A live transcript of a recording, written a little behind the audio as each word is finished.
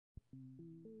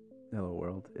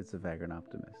world, it's a Vagrant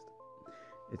Optimist.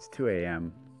 It's 2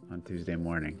 a.m. on Tuesday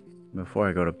morning. Before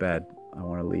I go to bed, I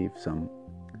want to leave some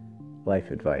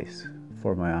life advice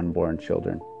for my unborn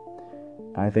children.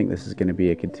 I think this is going to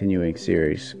be a continuing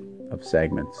series of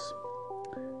segments,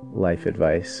 life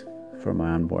advice for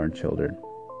my unborn children,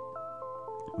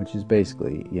 which is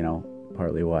basically,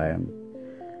 partly why I'm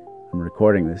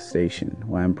recording this station,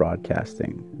 why I'm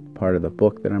broadcasting. Part of the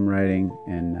book that I'm writing,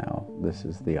 and now this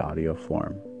is the audio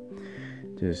form.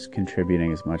 Just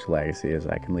contributing as much legacy as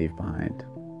I can leave behind.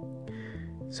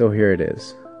 So here it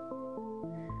is.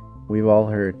 We've all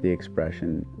heard the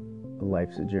expression,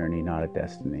 life's a journey, not a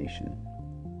destination.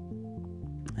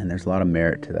 And there's a lot of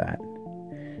merit to that.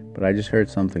 But I just heard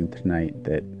something tonight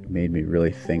that made me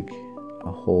really think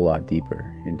a whole lot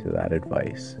deeper into that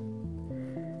advice.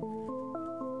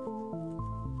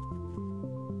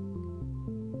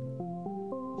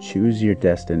 Choose your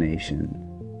destination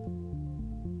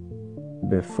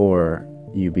before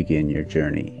you begin your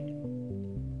journey.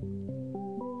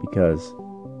 Because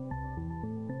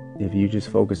if you just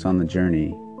focus on the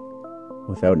journey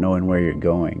without knowing where you're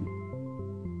going,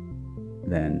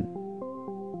 then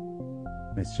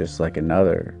it's just like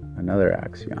another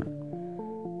axiom.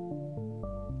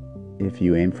 If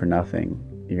you aim for nothing,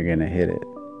 you're gonna hit it.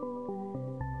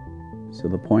 So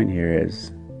the point here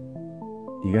is,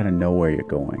 you gotta know where you're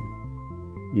going.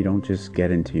 You don't just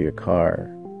get into your car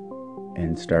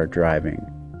and start driving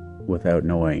without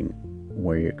knowing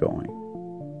where you're going.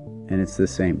 And it's the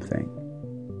same thing,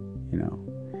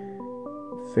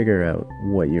 Figure out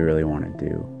what you really want to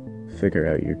do. Figure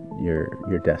out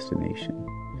your destination.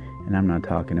 And I'm not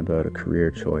talking about a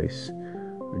career choice,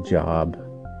 a job,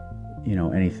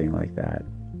 anything like that.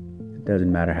 It doesn't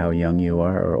matter how young you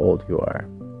are or old you are.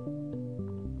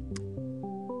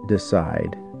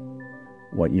 Decide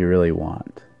what you really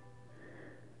want.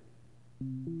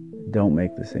 Don't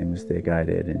make the same mistake I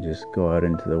did and just go out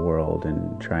into the world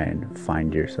and try and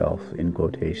find yourself, in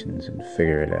quotations, and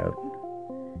figure it out.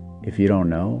 If you don't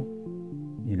know,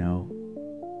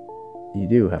 you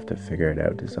do have to figure it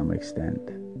out to some extent.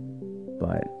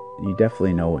 But you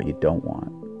definitely know what you don't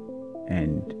want.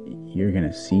 And you're going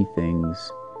to see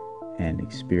things and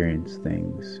experience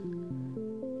things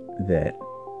that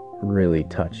really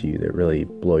touch you, that really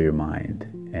blow your mind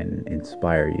and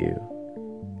inspire you.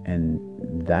 And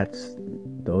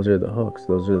those are the hooks.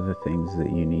 Those are the things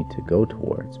that you need to go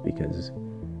towards, because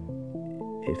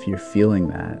if you're feeling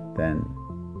that, then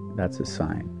that's a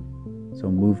sign.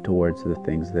 So move towards the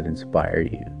things that inspire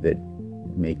you, that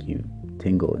make you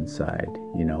tingle inside,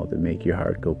 that make your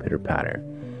heart go pitter patter.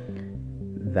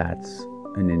 That's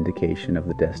an indication of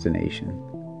the destination.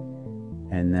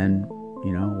 And then,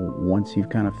 once you've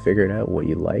kind of figured out what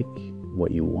you like,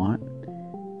 what you want,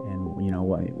 and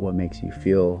what makes you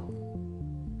feel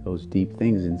those deep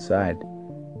things inside,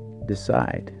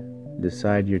 decide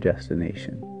your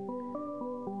destination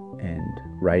and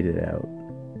write it out.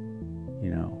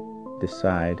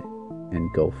 Decide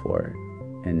and go for it,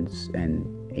 and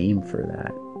aim for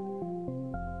that,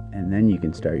 and then you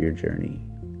can start your journey,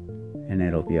 and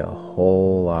it'll be a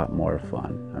whole lot more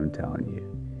fun. I'm telling you,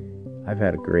 I've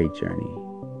had a great journey,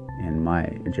 and my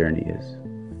journey is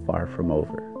far from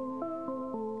over.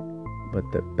 But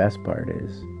the best part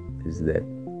is that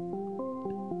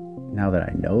now that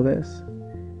I know this,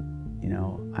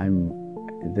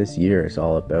 this year is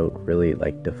all about really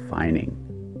defining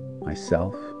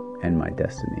myself and my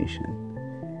destination.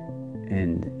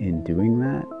 And in doing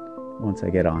that, once I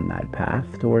get on that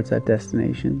path towards that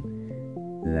destination,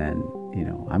 then,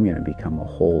 I'm going to become a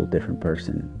whole different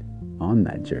person on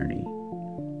that journey.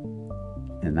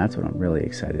 And that's what I'm really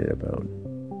excited about.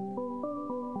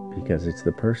 Because it's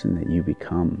the person that you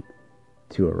become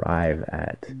to arrive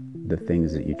at the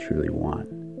things that you truly want.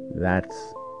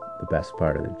 That's the best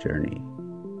part of the journey.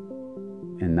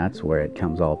 And that's where it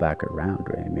comes all back around,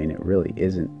 right? I mean, it really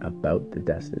isn't about the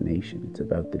destination. It's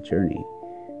about the journey.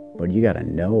 But you got to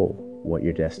know what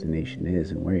your destination is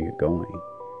and where you're going.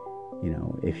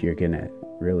 If you're going to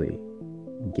really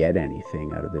get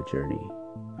anything out of the journey.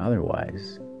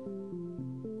 Otherwise,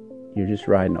 you're just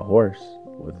riding a horse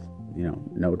with,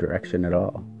 no direction at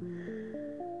all.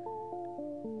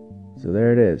 So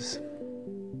there it is.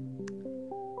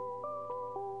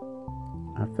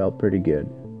 I felt pretty good.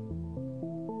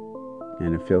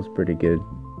 And it feels pretty good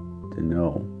to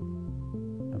know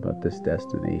about this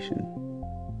destination.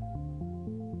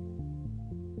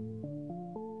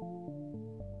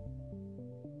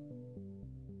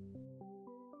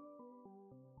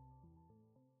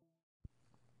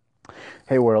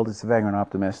 Hey world, it's the Vagrant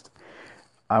Optimist.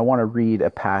 I want to read a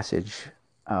passage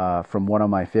from one of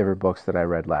my favorite books that I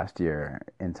read last year,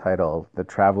 entitled The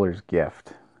Traveler's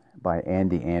Gift by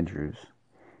Andy Andrews.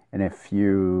 And if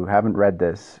you haven't read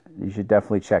this, you should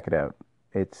definitely check it out.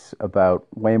 It's about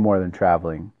way more than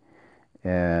traveling.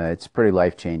 It's pretty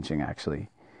life changing, actually.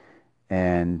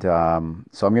 And so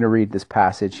I'm going to read this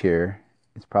passage here.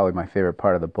 It's probably my favorite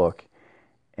part of the book.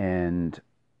 And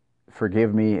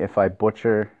forgive me if I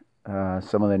butcher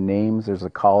some of the names. There's a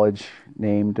college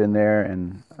named in there,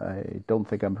 and I don't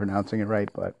think I'm pronouncing it right,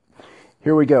 but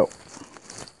here we go.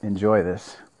 Enjoy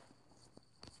this.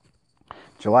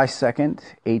 July 2nd,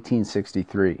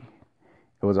 1863.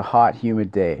 It was a hot,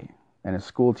 humid day, and a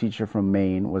school teacher from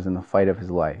Maine was in the fight of his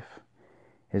life.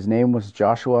 His name was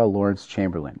Joshua Lawrence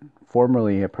Chamberlain,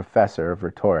 formerly a professor of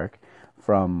rhetoric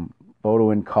from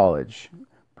Bowdoin College,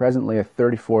 presently a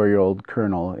 34-year-old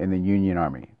colonel in the Union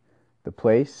Army. The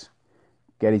place?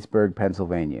 Gettysburg,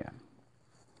 Pennsylvania.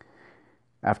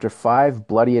 After 5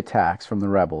 bloody attacks from the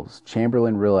rebels,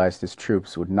 Chamberlain realized his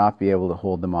troops would not be able to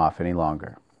hold them off any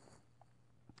longer.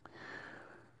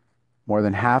 More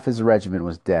than half his regiment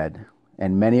was dead,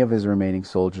 and many of his remaining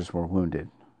soldiers were wounded.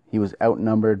 He was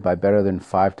outnumbered by better than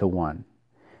 5 to 1,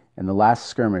 and the last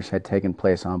skirmish had taken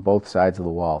place on both sides of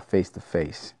the wall, face to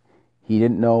face. He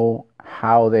didn't know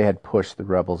how they had pushed the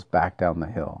rebels back down the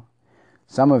hill.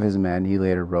 Some of his men, he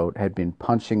later wrote, had been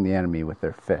punching the enemy with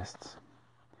their fists.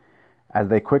 As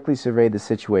they quickly surveyed the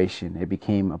situation, it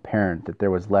became apparent that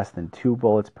there was less than 2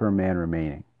 bullets per man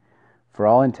remaining. For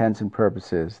all intents and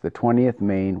purposes, the 20th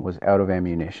Maine was out of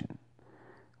ammunition.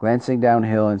 Glancing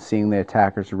downhill and seeing the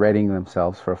attackers readying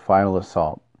themselves for a final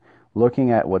assault,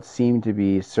 looking at what seemed to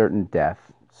be certain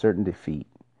death, certain defeat,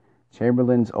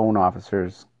 Chamberlain's own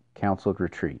officers counseled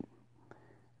retreat.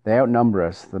 "They outnumber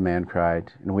us," the man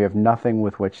cried, "and we have nothing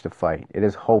with which to fight. It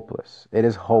is hopeless. It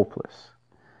is hopeless."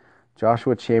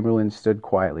 Joshua Chamberlain stood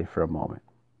quietly for a moment.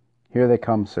 "Here they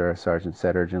come, sir," a sergeant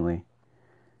said urgently.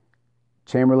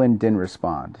 Chamberlain didn't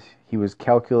respond. He was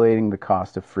calculating the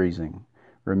cost of freezing,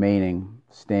 remaining,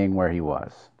 staying where he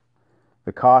was.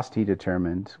 The cost, he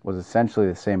determined, was essentially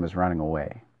the same as running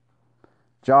away.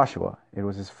 "Joshua!" It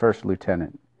was his first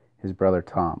lieutenant, his brother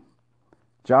Tom.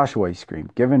 "Joshua!" he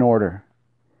screamed. "Give an order."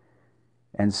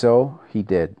 And so he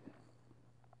did.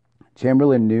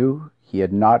 Chamberlain knew he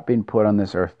had not been put on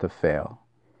this earth to fail,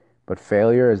 but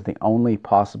failure is the only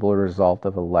possible result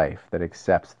of a life that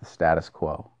accepts the status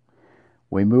quo.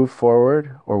 We move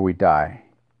forward or we die.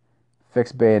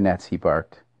 "Fix bayonets," he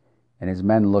barked, and his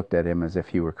men looked at him as if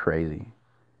he were crazy.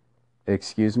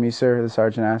 "Excuse me, sir?" the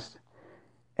sergeant asked.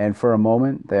 And for a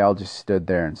moment they all just stood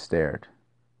there and stared.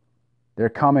 "They're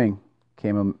coming,"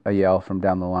 came a yell from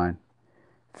down the line.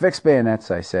 "Fix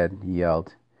bayonets," I said, he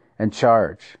yelled, "and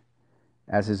charge."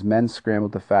 As his men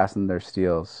scrambled to fasten their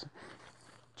steels,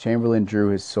 Chamberlain drew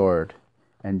his sword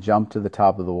and jumped to the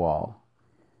top of the wall.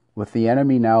 With the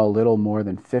enemy now a little more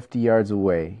than 50 yards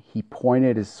away, he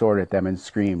pointed his sword at them and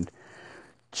screamed,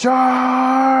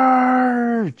 "Charge!"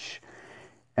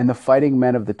 And the fighting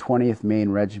men of the 20th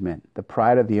Maine Regiment, the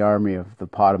pride of the Army of the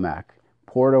Potomac,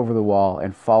 poured over the wall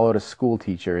and followed a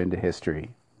schoolteacher into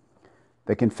history.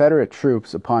 The Confederate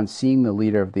troops, upon seeing the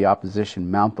leader of the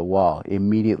opposition mount the wall,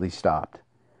 immediately stopped,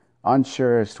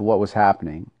 unsure as to what was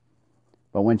happening.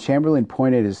 But when Chamberlain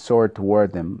pointed his sword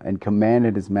toward them and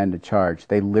commanded his men to charge,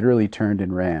 they literally turned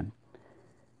and ran.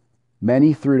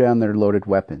 Many threw down their loaded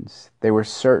weapons. They were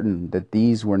certain that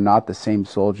these were not the same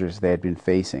soldiers they had been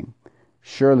facing.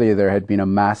 Surely there had been a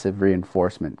massive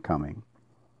reinforcement coming.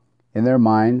 In their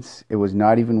minds, it was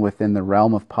not even within the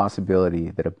realm of possibility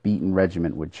that a beaten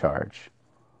regiment would charge.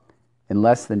 In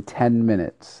less than 10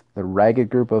 minutes, the ragged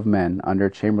group of men under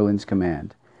Chamberlain's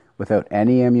command, without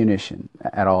any ammunition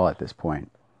at all at this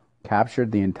point,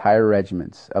 captured the entire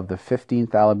regiments of the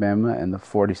 15th Alabama and the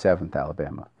 47th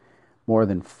Alabama, more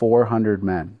than 400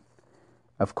 men.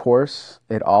 Of course,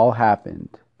 it all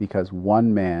happened because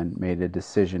one man made a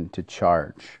decision to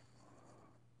charge.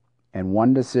 And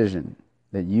one decision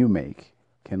that you make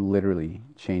can literally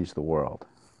change the world.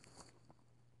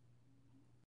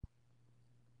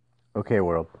 Okay,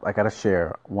 world, I gotta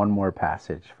share one more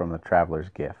passage from The Traveler's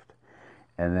Gift,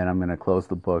 and then I'm gonna close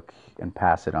the book and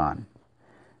pass it on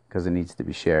because it needs to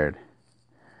be shared.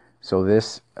 So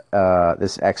this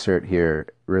excerpt here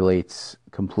relates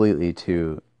completely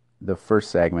to the first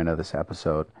segment of this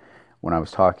episode when I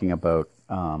was talking about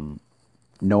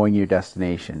knowing your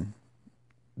destination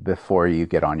before you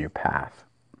get on your path.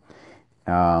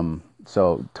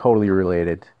 So totally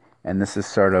related, and this is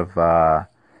sort of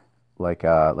like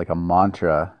a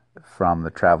mantra from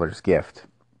The Traveler's Gift,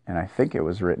 and I think it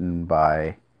was written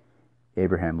by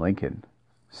Abraham Lincoln.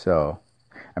 So,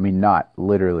 I mean, not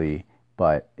literally,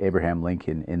 but Abraham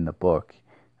Lincoln in the book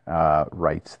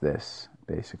writes this,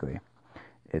 basically.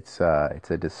 It's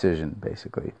a decision,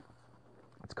 basically.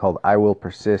 It's called I Will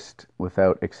Persist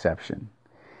Without Exception.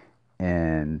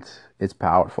 And it's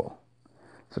powerful.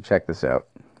 So check this out.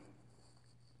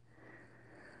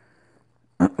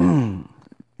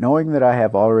 Knowing that I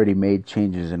have already made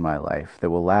changes in my life that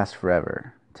will last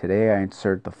forever, today I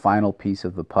insert the final piece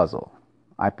of the puzzle.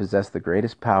 I possess the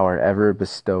greatest power ever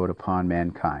bestowed upon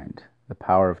mankind, the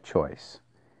power of choice.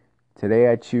 Today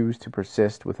I choose to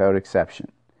persist without exception.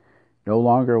 No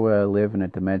longer will I live in a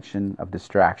dimension of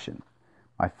distraction.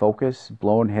 My focus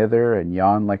blown hither and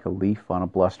yon like a leaf on a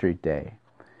blustery day.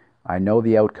 I know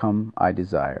the outcome I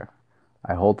desire.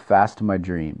 I hold fast to my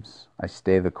dreams. I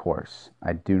stay the course.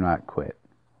 I do not quit.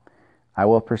 I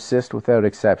will persist without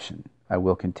exception. I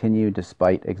will continue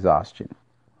despite exhaustion.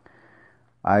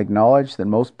 I acknowledge that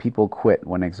most people quit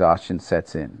when exhaustion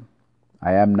sets in.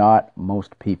 I am not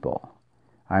most people.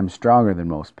 I am stronger than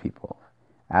most people.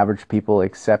 Average people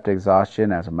accept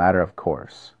exhaustion as a matter of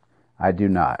course. I do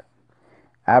not.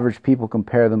 Average people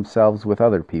compare themselves with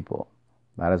other people.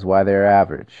 That is why they are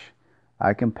average.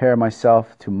 I compare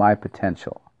myself to my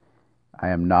potential. I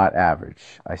am not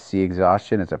average. I see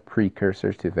exhaustion as a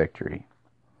precursor to victory.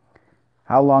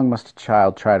 How long must a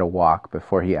child try to walk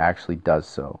before he actually does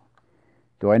so?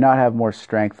 Do I not have more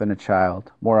strength than a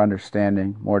child, more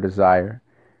understanding, more desire?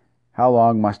 How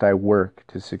long must I work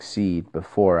to succeed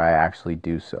before I actually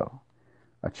do so?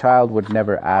 A child would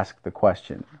never ask the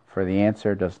question, for the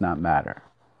answer does not matter.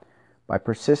 By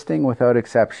persisting without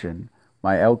exception,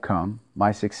 my outcome,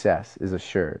 my success, is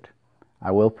assured. I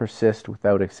will persist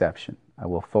without exception. I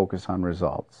will focus on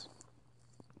results.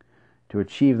 To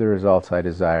achieve the results I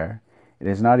desire, it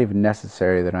is not even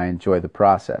necessary that I enjoy the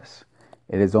process.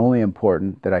 It is only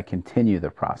important that I continue the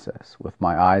process with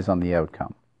my eyes on the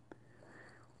outcome.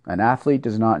 An athlete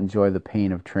does not enjoy the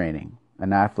pain of training.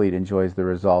 An athlete enjoys the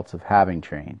results of having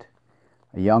trained.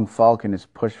 A young falcon is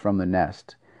pushed from the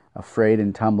nest, afraid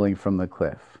and tumbling from the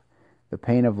cliff. The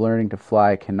pain of learning to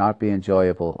fly cannot be an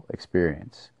enjoyable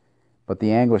experience, but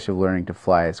the anguish of learning to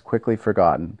fly is quickly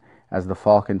forgotten as the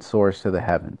falcon soars to the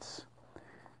heavens.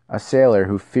 A sailor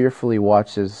who fearfully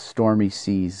watches stormy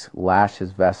seas lash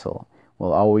his vessel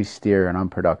will always steer an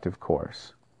unproductive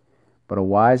course. But a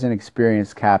wise and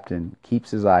experienced captain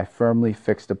keeps his eye firmly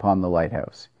fixed upon the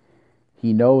lighthouse.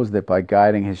 He knows that by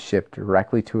guiding his ship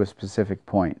directly to a specific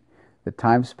point, the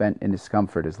time spent in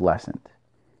discomfort is lessened.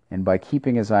 And by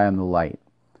keeping his eye on the light,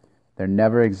 there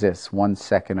never exists 1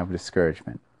 second of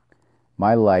discouragement.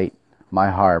 My light,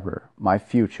 my harbor, my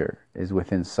future is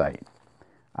within sight.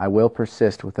 I will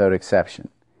persist without exception.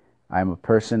 I am a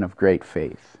person of great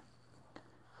faith.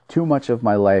 Too much of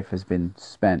my life has been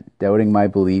spent doubting my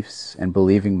beliefs and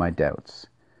believing my doubts.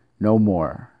 No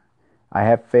more. I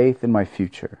have faith in my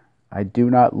future. I do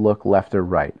not look left or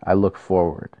right. I look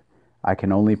forward. I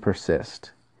can only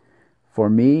persist. For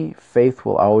me, faith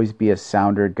will always be a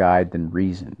sounder guide than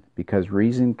reason, because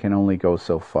reason can only go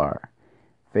so far.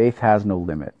 Faith has no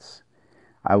limits.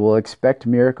 I will expect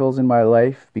miracles in my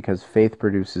life because faith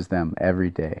produces them every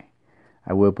day.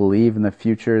 I will believe in the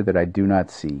future that I do not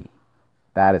see.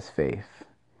 That is faith.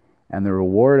 And the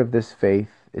reward of this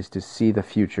faith is to see the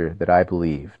future that I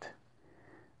believed.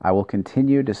 I will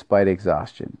continue despite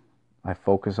exhaustion. I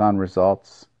focus on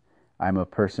results. I am a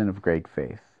person of great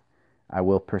faith. I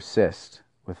will persist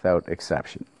without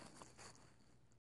exception.